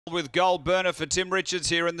with Gold Burner for Tim Richards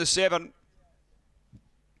here in the 7.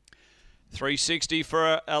 360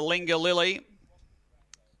 for a Linga Lily.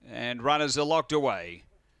 And runners are locked away.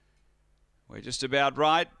 We're just about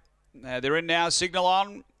right. They're in now. Signal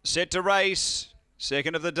on. Set to race.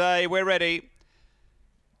 Second of the day. We're ready.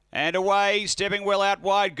 And away, stepping well out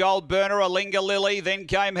wide, Gold Burner, a Linga Lily. Then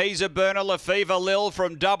came He's a Burner, Lefeva Lil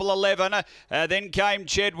from Double 11. Then came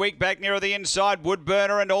Chedwick back nearer the inside, Wood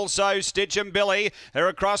Burner and also Stitch and Billy. They're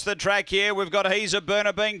across the track here. We've got He's a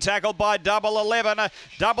Burner being tackled by Double 11.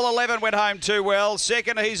 Double 11 went home too well.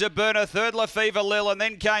 Second, He's a Burner. Third, Lefeva Lil. And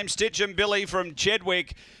then came Stitch and Billy from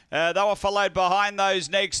Chedwick. They were followed behind those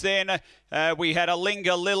next. Then we had a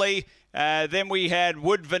Linga Lily. Then we had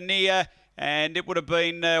Wood Veneer. And it would have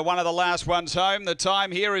been one of the last ones home. The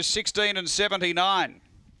time here is 16:79.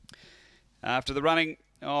 After the running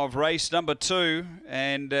of race number 2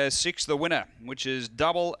 and 6 the winner, which is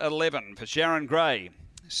Double 11 for Sharon Gray.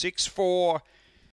 6-4